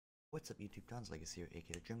What's up YouTube, Don's Legacy here,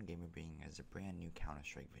 aka the Dream Gamer, bringing as a brand new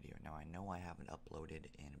Counter-Strike video. Now I know I haven't uploaded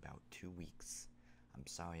in about 2 weeks. I'm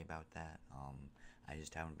sorry about that. I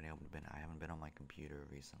just haven't been able to I haven't been on my computer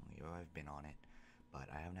recently, or I've been on it, but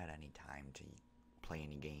I haven't had any time to play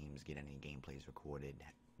any games, get any gameplays recorded,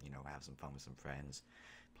 you know, have some fun with some friends,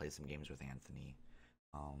 play some games with Anthony.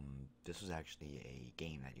 This was actually a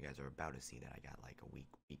game that you guys are about to see that I got like a week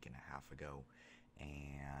and a half ago,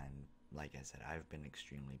 and like I said, I've been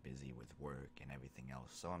extremely busy with work and everything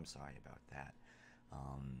else, so I'm sorry about that.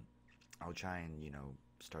 I'll try and, you know,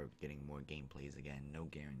 start getting more gameplays again, no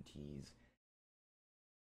guarantees.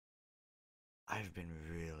 I've been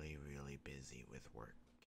really busy with work.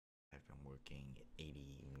 I've been working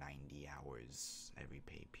 80, 90 hours every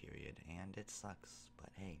pay period, and it sucks, but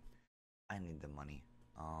hey, I need the money.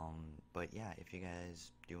 But yeah, if you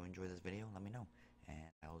guys do enjoy this video, let me know, and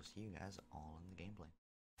I will see you guys all in the gameplay.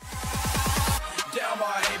 Down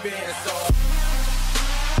my been so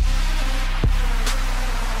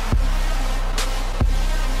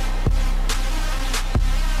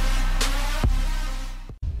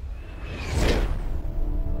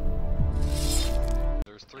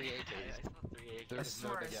There's 3 AKs. I saw 3 AKs. There's no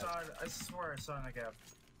big I swear I saw in the gap.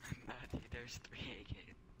 Nah, dude, there's 3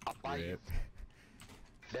 AKs. I'll buy you.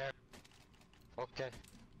 There. Okay.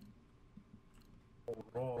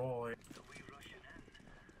 Oh,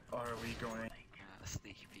 are we going? A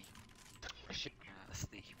sneaky peek. Shit. A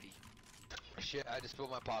sneaky peek. Shit, I just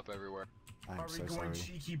spilled my pop everywhere. I'm Are so we going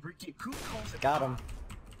sorry. cheeky bricky? Who calls it? Got him. pop?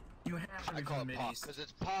 You have to I be call from it the pop Mideast. because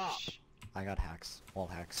it's pop. I got hacks.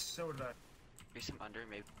 Wallhacks. So did I. Maybe some under,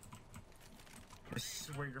 maybe. I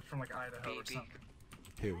swear you're from like Idaho or Baby. something.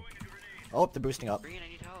 Who? Oh, they're boosting up. Green, I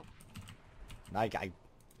need help.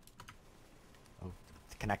 Oh,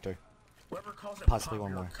 the connector. Whoever calls it Possibly pop,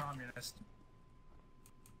 one you're a more. communist.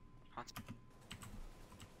 Hans-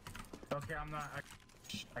 Okay, I'm not.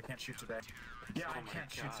 I can't shoot today. Yeah, Oh I my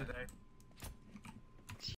can't shoot God. today.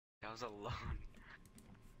 I was alone.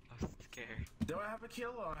 I was scared. Do I have a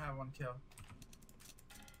kill? Or I have one kill.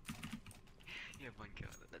 You have 1 kill.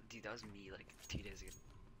 Dude, that was me like 2 days ago.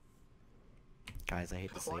 Guys, I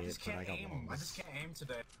hate to say Well, I it, just but I can't got aim. I walls. just can't aim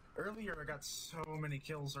today. Earlier I got so many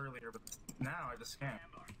kills earlier, but now I just can't.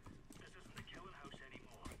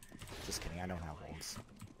 Just kidding, I don't have walls.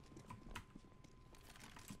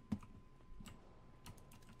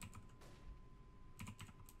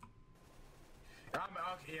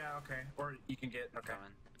 Okay, yeah, okay. Or you can get, okay.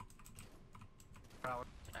 Coming. Valid.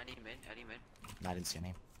 I need mid. I need mid. I didn't see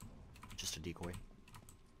any. Just a decoy.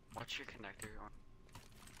 Watch your connector.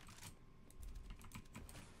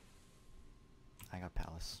 I got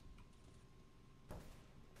palace.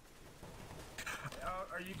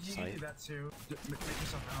 You can do Sight. that too. Make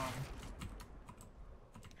yourself at home.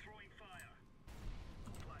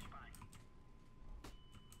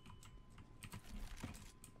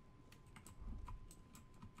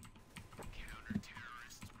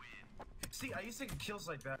 See, I used to get kills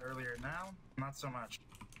like that earlier. Now, not so much.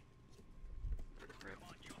 Rip.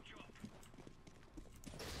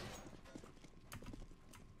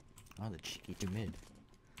 Oh, the cheeky to mid.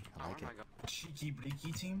 I Oh like it. my god. Cheeky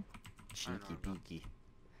breaky team. Cheeky no. peeky.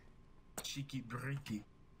 Cheeky breaky.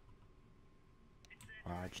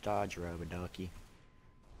 Raj dodge, rubber ducky.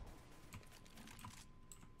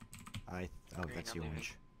 Oh, Green, that's I'm the leaving.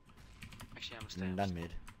 orange. Actually, I'm staying. Done mid.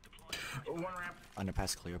 One ramp.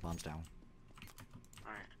 Underpass clear, bombs down.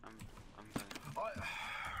 Alright, I'm going. Oh,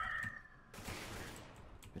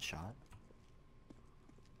 Good shot.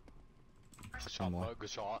 Good shot, more. bud. Good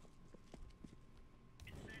shot.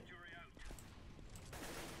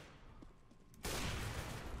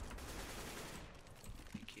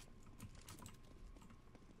 Thank you.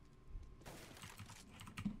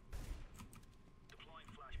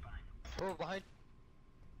 Oh, behind.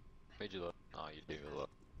 Made you look. Oh, you do look.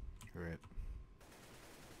 Rip.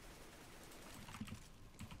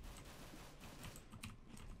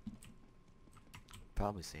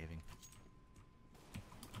 Probably saving.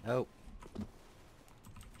 Oh,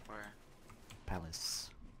 Where? palace.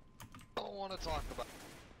 I don't want to talk about.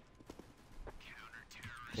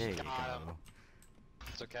 There you Got him. go.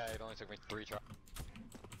 It's okay. It only took me 3 tries.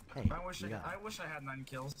 Hey, I wish you got it. I wish I had 9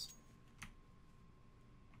 kills.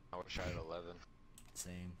 I wish I had 11.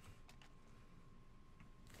 Same.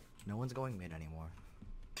 No one's going mid anymore.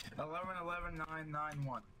 11, 11, 9, 9,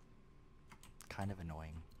 1. Kind of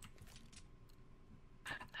annoying.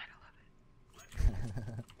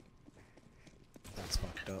 9/11. That's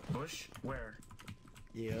fucked up. Bush? Where?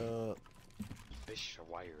 Yeah. Fish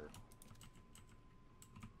wire.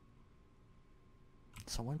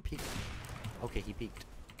 Someone peeked. Okay, he peeked.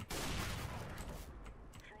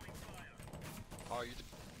 Oh, you.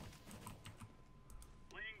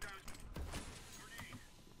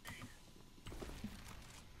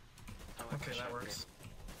 I went Okay, for that shot works.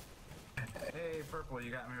 Hey, purple,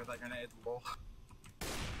 you got me with that grenade. Lol.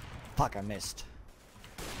 Fuck, I missed.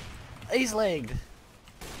 He's legged.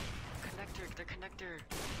 Connector, the connector.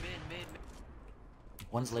 Mid.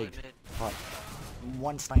 One's One's legged. mid. Fuck.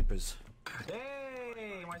 One snipers.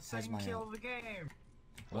 Hey, my second my kill of the game.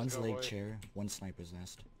 One's go, leg boy. chair. One sniper's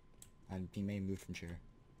nest. And he may move from chair.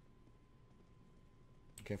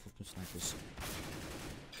 Careful from snipers.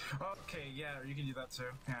 Okay, yeah, you can do that too.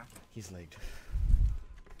 Yeah. He's legged.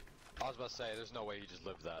 I was about to say, there's no way he just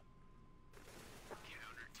lived that.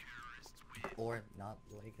 Or not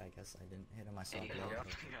legged, I guess I didn't hit him myself. Hey, there you go.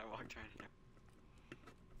 I walked right here.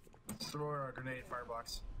 Throw a grenade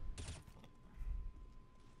firebox.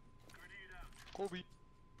 Kobe.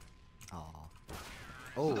 Aw.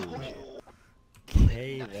 Oh.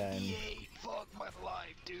 Okay then. Yay, fuck my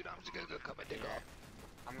life, dude. I'm just gonna go cut my dick off.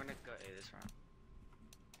 I'm gonna go A this round.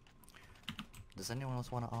 Does anyone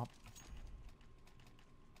else want to op?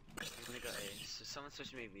 I'm gonna go A. So someone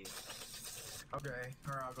switch me B. Okay,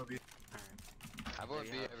 or I'll go B. Alright. I'm going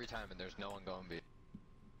There B you have every time, and there's no one going B.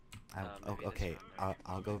 Oh, maybe this okay, one,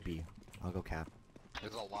 I'll go B. I'll go cap.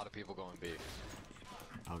 There's a lot of people going B.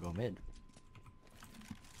 I'll go mid.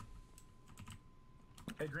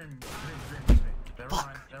 Hey, green, push me.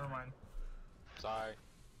 Fuck. Never mind. Sorry.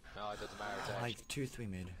 No, it doesn't matter. It's Like 2-3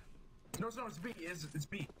 mid. No, it's B. It's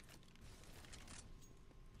B.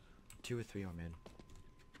 2 or 3 are mid.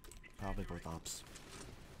 Probably both ops.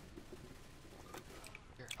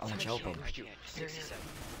 I'll I'm push gonna you, choke I'll him. push you. 67.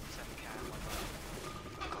 7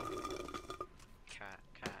 cat.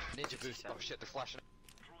 Ninja boost. 67. Oh shit, they're flashing.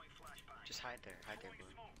 Just hide there, boy.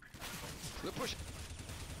 They're pushing.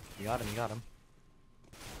 You got him.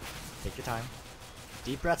 Take your time.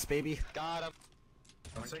 Deep breaths, baby. Got him.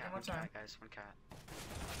 I'm taking my time. Cat, guys. One cat.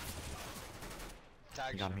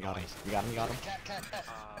 Tag You got him. nice. You got him. Cat.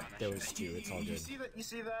 There Nice. was 2, it's all You good. see that? You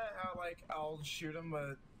see that? How like I'll shoot him,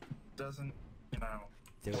 but doesn't, you know.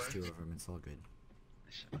 There was work? 2 of them, it's all good.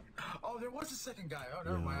 Oh, there was a second guy. Oh,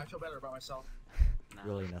 never Yeah. mind. I feel better about myself. Nah.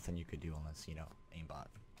 Really nothing you could do unless, you know, aimbot.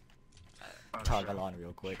 Oh, Toggle sure. on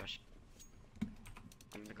real quick. Rush.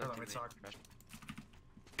 I'm gonna Hold on, go let me through talk. Rush.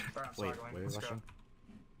 Alright, I'm Wait, toggling. where are Let's rushing? go.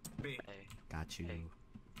 B. A. Got you. A.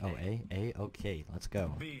 Oh, A? Okay, let's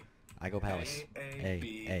go. B. I go palace.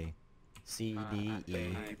 B. A. C, D, E.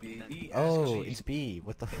 A, B, E, S, Oh, G. it's B.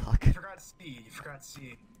 What the fuck? You forgot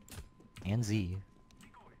C. And Z.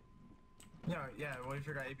 No, yeah, well, you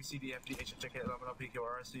forgot A, B, C, D, F, G, H, I, J, K, L, M, N, O, P, Q,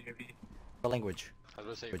 R, S, T, U, V. What language? I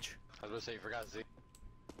was about to say, you forgot Z.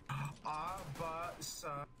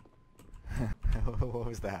 Sa. What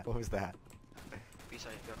was that? B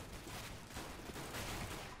side,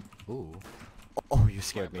 go. Ooh. Oh, you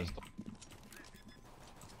scared me.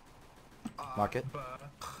 Mark it.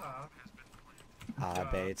 A,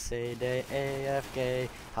 B, C, D, E, F, G, H,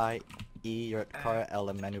 I, J, K, L,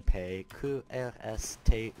 M, N, O, P, Q, R, S,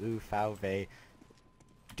 T, U, V,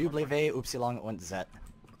 W, Y, und Z. A,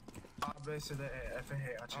 B, C, D, E, F, G,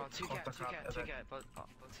 H, Oh, two cat. Both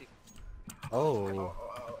two. Oh.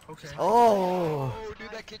 Okay. Oh. Oh,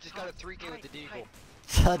 dude, that kid just got a 3K with the deagle.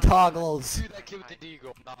 The toggles. Dude, that kid with the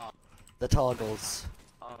deagle. Nah. The toggles.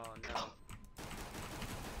 Oh no.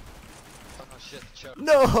 Oh shit, choke.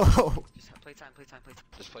 No. Just play time.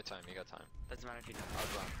 Just play time, you got time. Doesn't matter if you I was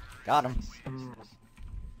don't. wrong. Got him. Nice.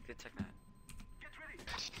 Good tech night.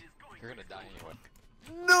 You're gonna die anyway.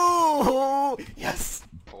 No. Yes.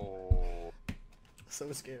 Oh.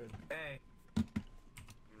 So scared. A. I'm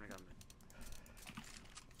gonna go mid.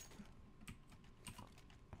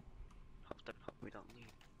 Hope we don't leave.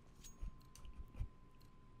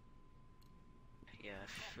 Yeah,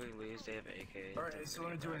 if we lose, they have AK. Alright, so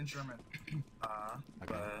let me do it in German.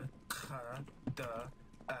 Okay.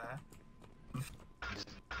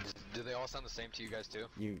 Do they all sound the same to you guys too?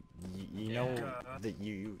 You know that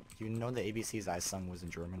you know the ABCs I sung was in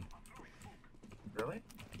German. Really?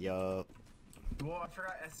 Yup. Well, I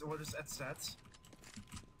forgot S. What is S sets?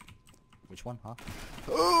 Which one, huh?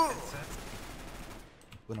 S sets.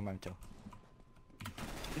 Un momento.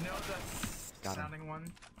 You know the Got him. sounding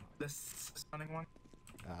one? The sounding one?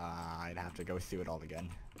 I'd have to go through it all again.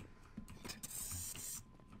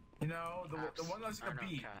 You know, the one that's like a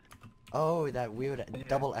B. Cat. Oh, that weird Yeah.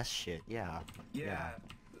 double S shit. Yeah. Yeah.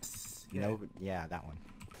 No. Yeah, that one.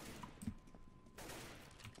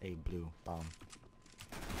 A blue bomb.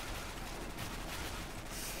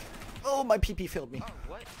 Oh, my PP failed me. Oh,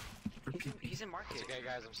 what? He's in market. It's okay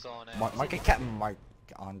guys, I'm still on A. Mark it, Captain Mark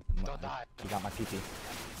on. Don't die. He got my PP.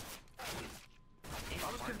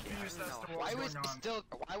 confused as to know. what Why was was going on. still?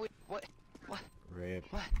 Why would what? Rip.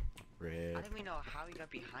 What? I Rip. don't even know how he got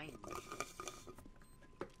behind me.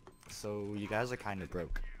 So you guys are kind of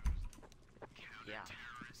broke. Yeah.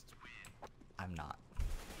 I'm not.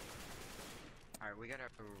 Alright, we gotta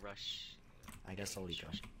rush. I guess I'll leave.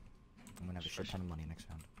 Rush. I'm gonna have a shit ton of money next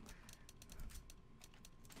round.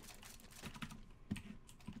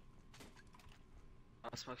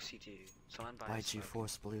 I'll smoke CT. Someone buy YG smoke.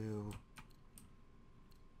 Force Blue.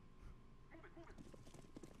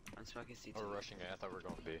 I'm smoking CT. We're rushing it. I thought we were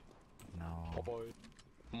going B. No. My boy.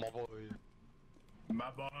 My boy.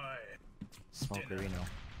 My boy. Smoke Dinner. Reno.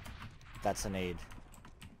 That's an aid.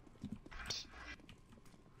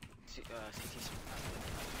 CT.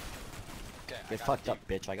 Okay. I Get got fucked D. up,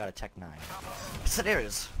 bitch. I got a Tech 9. Yes, it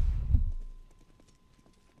is.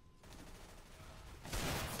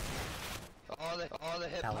 All the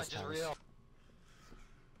hit Palace, punches Palace. real.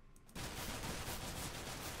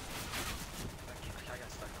 I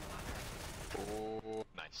got stuck on the ladder. Oh,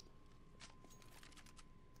 nice.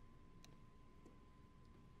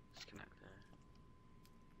 Disconnect there.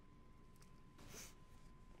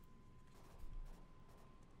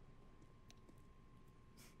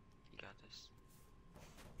 You got this.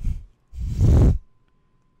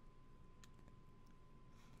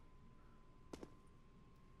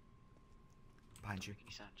 Behind you.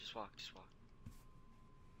 He's on. Just walk. Just walk.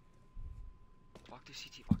 Walk through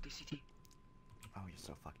CT. Walk through CT. Oh, you're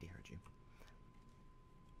so fucked. He heard you.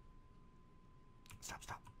 Stop,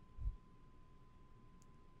 stop.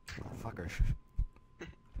 Motherfucker. Go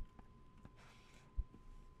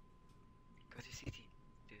to CT.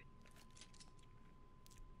 Do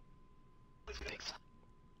it. Thanks.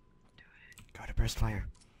 Do it. Go to burst fire.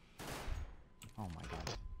 Oh my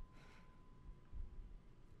god.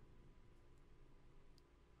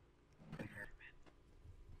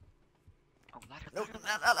 Oh, ladder. No,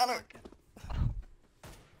 ladder. no.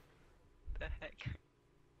 The heck?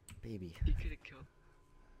 Baby. You could have killed.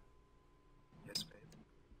 Yes, babe.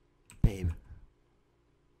 Babe.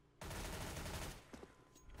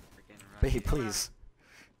 Freaking run. Babe, please.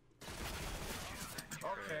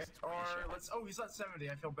 Okay, or let's. Oh, he's at 70.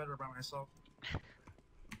 I feel better about myself.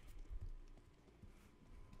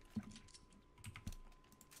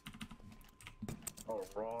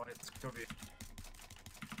 Alright, it's gonna be.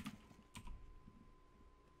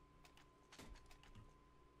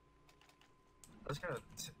 Let's get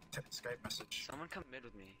a Skype message. Someone come mid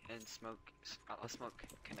with me and smoke. I'll smoke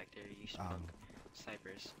connector. You smoke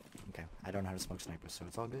snipers. Okay, I don't know how to smoke snipers, so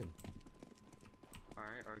it's all good.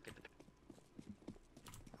 Alright, or get the.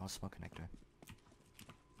 I'll smoke connector.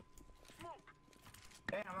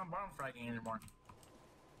 Hey, I'm not bottom fragging anymore.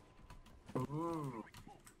 Ooh.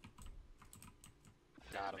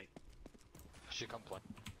 Got him. She come plant.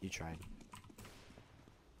 You tried.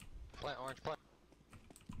 Plant orange. Plant.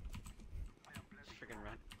 Just freaking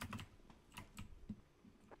run.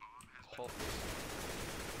 Hole.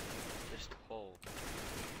 Just hole.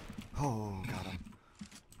 Oh, got him.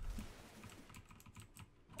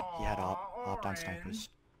 He had op down Orange. snipers.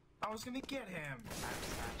 I was gonna get him.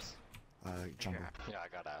 Snaps. Jungle. Yeah,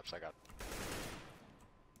 I got apps. I got.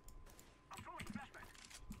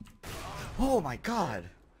 Oh my god!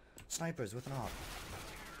 Snipers with an op.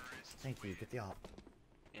 Thank you, get the op.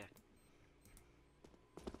 Yeah.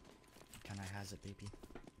 Can I has it, baby?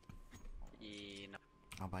 Yeah, no.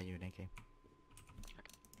 I'll buy you an AK.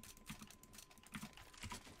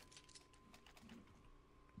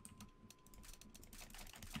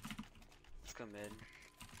 Let's go mid.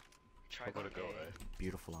 Try I'm gonna go A. A.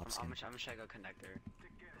 Beautiful op I'm skin. gonna try go connector.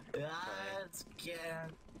 Let's get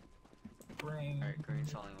bring. Alright,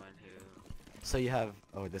 green's the only one who. So you have...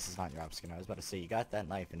 Oh, this is not your op skin. I was about to say, you got that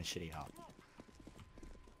knife and a shitty op.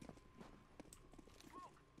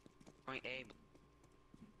 Going A.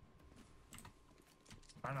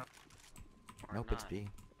 Why not? Or Nope, not. it's B.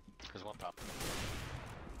 There's one top.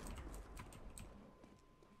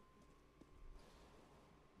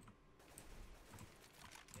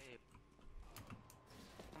 A.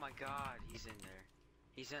 Oh my god, he's in there.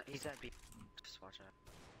 He's at B. Just watch out.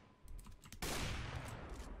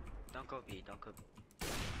 Don't go B, don't go B.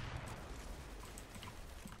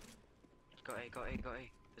 Go A, go A, go A.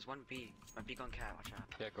 There's one B. My B going cat, watch out.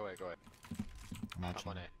 Yeah, go A. Go A. I'm I'm watching.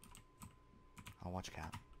 on A. I'll watch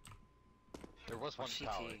cat. There was one Watch CT.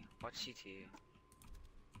 tower. Watch CT.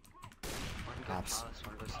 One go Ops. palace,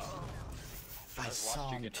 one go CT. I just saw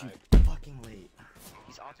watched you him get too knifed. fucking late.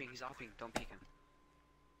 He's opping, don't peek him.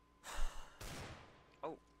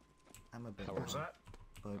 I'm a bit How What was behind, that?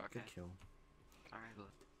 but Okay. good kill. Alright, good.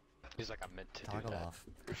 He's like, I meant to do Toggle that. off.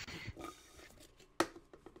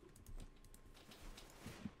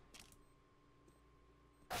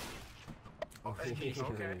 Okay. He's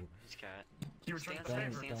cat. You Stay returned on the site,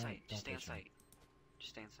 favor. stay on site, just stay on push him. site.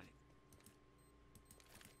 Just stay on site.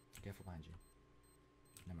 Careful behind you.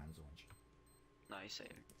 Never mind, there's a winch. No, he's safe.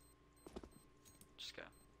 Just go.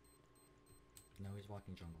 No, he's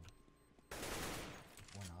walking jungle.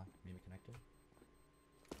 Or not, maybe connected.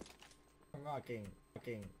 I'm rocking.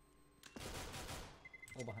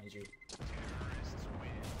 Oh, behind you. I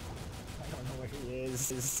don't know where he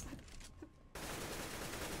is.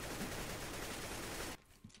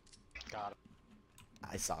 Got him.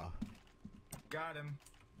 I saw. Got him.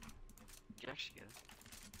 You actually get it.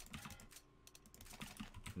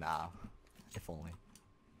 Nah. If only.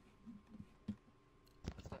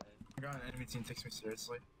 What's that? I got an enemy team takes me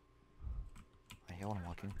seriously. I hear one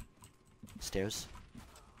walking. Stairs.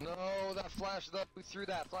 No, that flash, who threw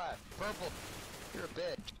that flash? Purple! You're a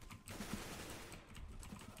bitch.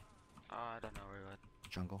 I don't know where he went.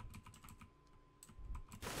 Jungle.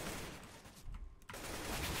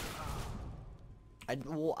 I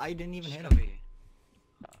didn't even hit him.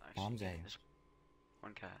 Bombs A. There's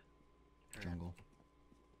one cat. Or Jungle.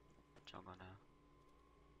 Jungle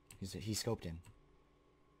now. He scoped in.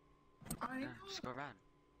 Yeah, just go around.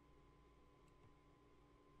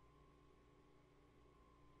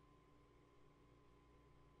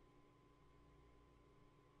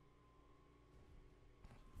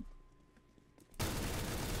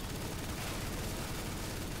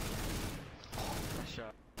 Nice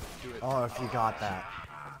shot. Do it. Oh, if you got that.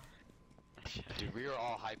 Nice shot. Dude, we were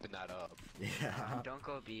all hyping that up. Yeah. Don't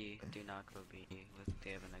go B. Do not go B. With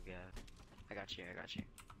Dave and again. I got you.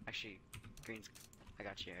 Actually, green's. I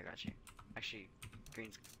got you. Actually,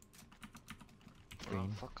 green's. Green.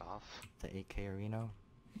 Oh, fuck off. The 8K arena.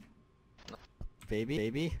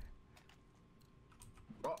 Baby.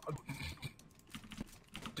 Oh,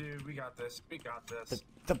 dude, we got this.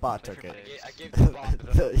 The bot Play took for it. players. I gave the bomb to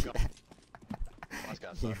the Last guy,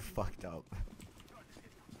 You sorry. fucked up.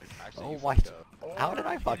 Actually, Oh, you what? fucked up. How did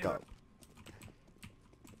I fuck Can't up?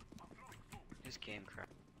 His game crap.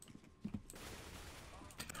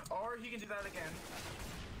 Or he can do that again.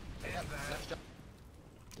 And Yep, that. nice job.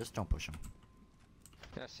 Just don't push him.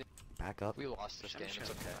 Yeah, see, Back up. we lost this I'm game, just it's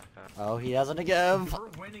gonna okay. back up. Oh, he doesn't give. We're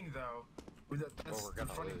winning though. That's we're the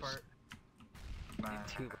gonna funny lose. part. Nah.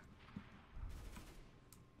 Two.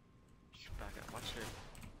 Just back up. Watch your.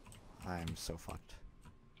 I'm so fucked.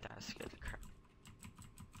 That scared the crap.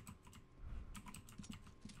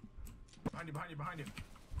 Behind you.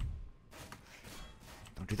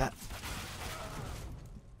 Don't do that.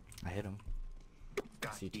 I hit him.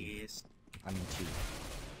 Got CT. this. I mean, 2.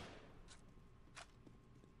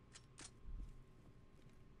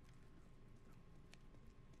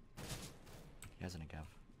 He has an agav.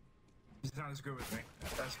 He's not as good with me.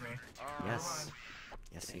 That's me. Oh, Yes. mind.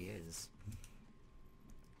 Yes, he is.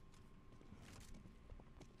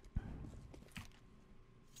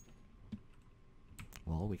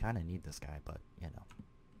 Well, we kind of need this guy, but, you know.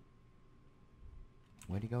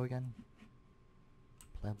 Where'd he go again?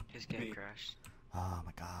 Pleb? His game Me. crashed. Oh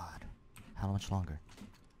my god. How much longer?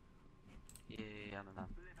 Yeah, I don't know.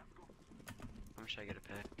 I'm sure I get a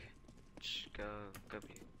pick. Just go B.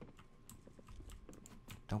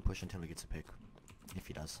 Don't push until he gets a pick. If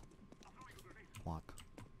he does. Walk.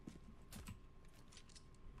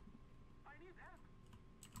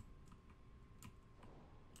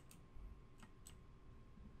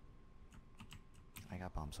 I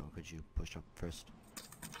got bomb, so could you push up first?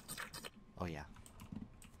 Oh yeah.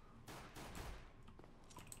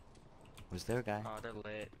 Was there a guy? Oh, they're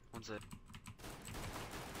lit. One's lit.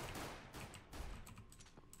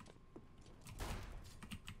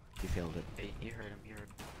 He failed it. Hey, you heard him.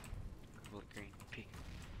 Blue, green, peek.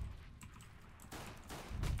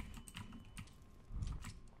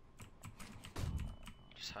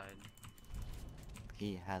 Just hide.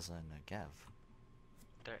 He has a Gav.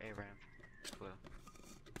 They're A ramp. Blue.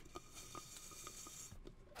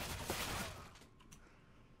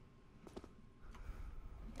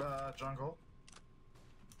 Jungle.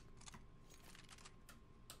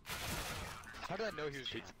 How did I know he was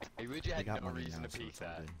peeking? Like, would you He had got no money reason now, to so peek it's all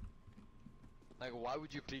that? good. Like, why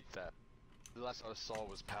would you peek that? The last I saw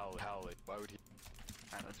was Pally. Why would he?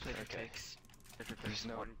 Alright, let's play for Okay. picks. Play for There's picks.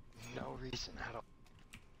 no, One. no reason at all.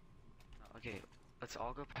 Okay, let's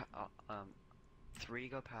all go. 3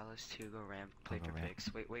 go palace, 2 go ramp. Play I'll for go ramp.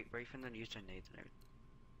 picks. Wait for them to use their nades and everything.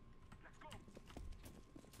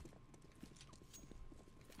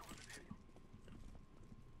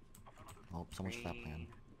 Oh, so much for that plan. Green.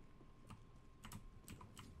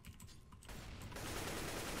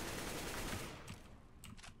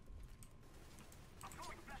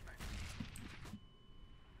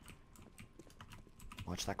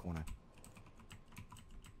 Watch that corner.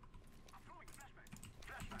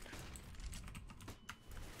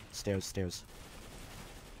 Stairs, stairs.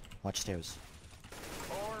 Watch stairs.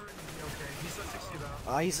 Or, okay, he's at 60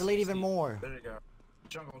 though. He's late even more. There you go.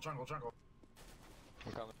 Jungle, jungle, jungle.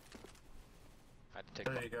 I'm coming. I had to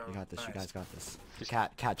take There you go. You got this, Nice. you guys got this.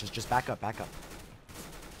 Cat, just back up, back up.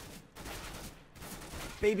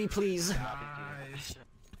 Baby, please. Nice.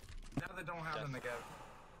 Now they don't have them together.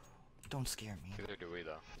 Don't scare me. Neither do we,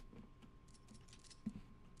 though.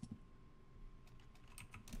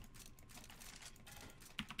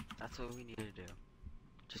 That's what we need to do.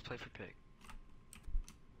 Just play for pig.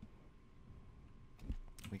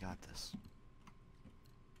 We got this.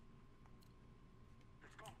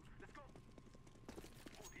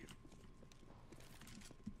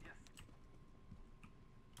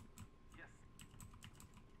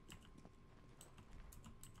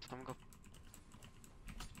 Someone go.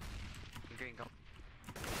 Green, go.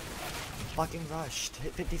 Fucking rushed.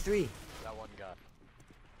 Hit 53. That one guy.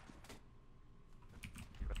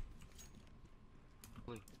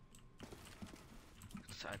 Blue.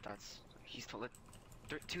 So that's he's told it.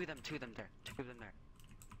 Two of them there. Two of them there.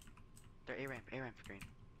 They're A ramp for green.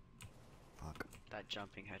 Fuck. That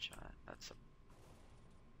jumping headshot. That's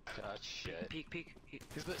a God, shit. peek.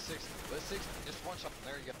 He's lit 6. Lit 6. Just one shot.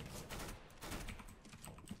 There you go.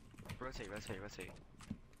 Rotate.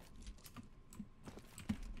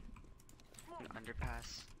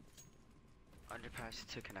 Underpass. Underpass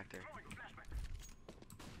to connector.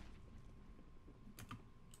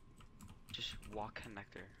 Just walk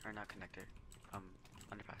connector, or not connector.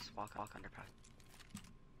 Underpass. Walk underpass.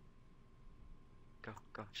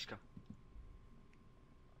 Go, just go.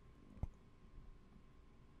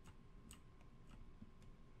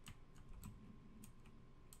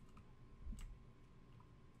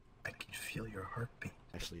 I can feel your heartbeat.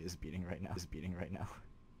 Actually is beating right now.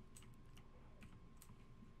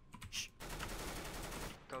 Shh.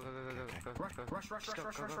 Go.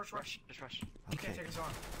 Rush. Just rush. You can't Okay. take us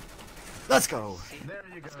on. Let's go. There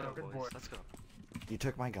you go. Let's go, Good boys. boy. Let's go. You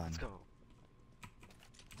took my gun. Let's go.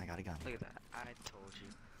 I got a gun. Look at that. I told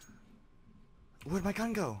you. Where'd my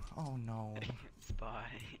gun go? Oh no. Spy.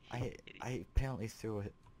 I apparently threw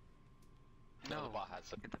it. No, the bot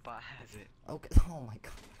has it. The bot has it. Okay. Oh my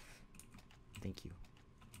god. Thank you.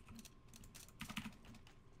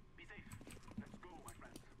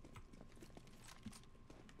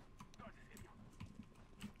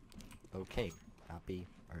 Okay. Not B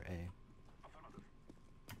or A.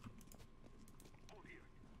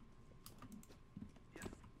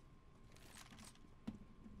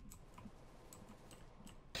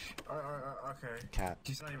 Okay. Cat.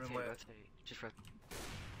 He's not even lit. Rotate. Just rotate.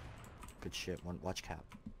 Good shit. Watch Cap.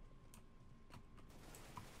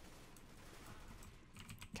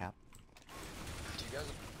 Cap. Do you guys...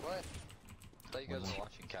 What? I thought you guys were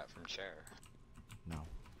watching Cat from chair. No.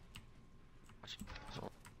 Watch.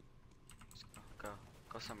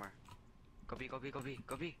 Go somewhere. Go B.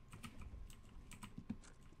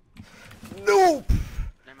 Nope.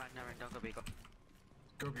 Never mind, don't go B. Go.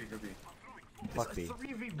 Go B. Fuck B. It's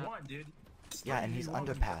 3v1, dude. It's Yeah, and he's 3v1.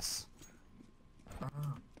 underpass.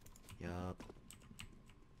 Uh-huh. Yup.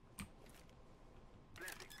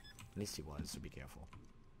 At least he was, so be careful.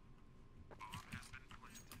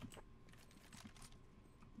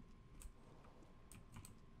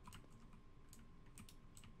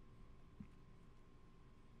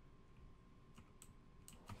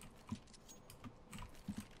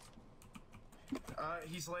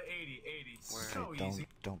 He's like 80. Where? So Okay, easy.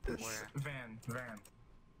 don't push. Where? Van.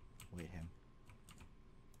 Wait him.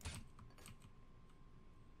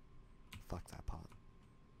 Fuck that pot.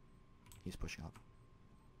 He's pushing up.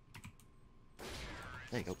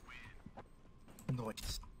 There you go.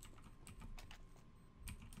 Noise.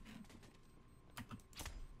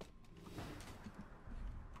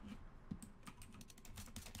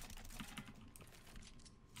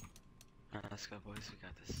 Let's go, boys. We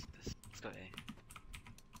got this. Let's go A.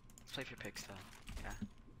 Let's play for picks, though. Yeah.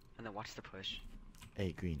 And then watch the push.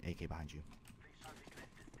 Hey, green, AK behind you.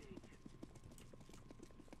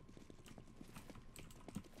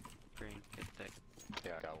 Green, get thick.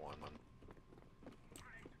 Yeah, I got one.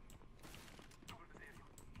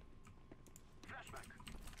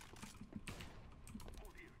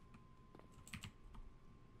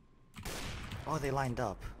 Oh, they lined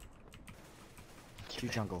up. Two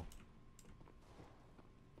jungle.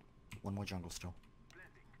 One more jungle still.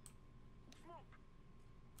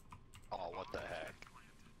 Oh, what the heck?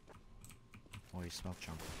 Oh, he smoked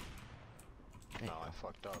jungle. There No, you I go.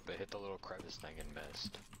 fucked up. It hit the little crevice thing and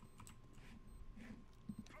missed.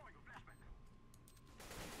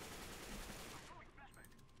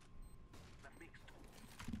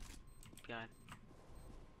 Behind.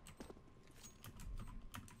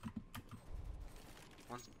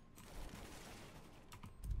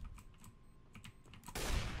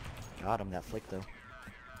 Got him, that flick though.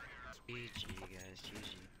 GG, guys,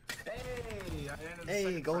 GG. Hey! I ended the Hey,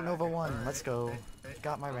 second Gold bracket. Nova won. Alright, Let's go. hey.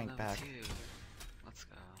 Got my Oh, rank number back. 2. Let's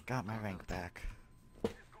go. Got my Oh, rank number back.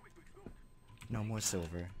 No more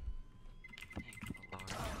silver. 2. Thank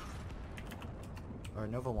the Lord. Or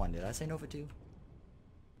Nova 1. Did I say Nova 2?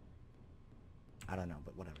 I don't know,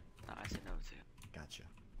 but whatever. No, I said no too. Gotcha.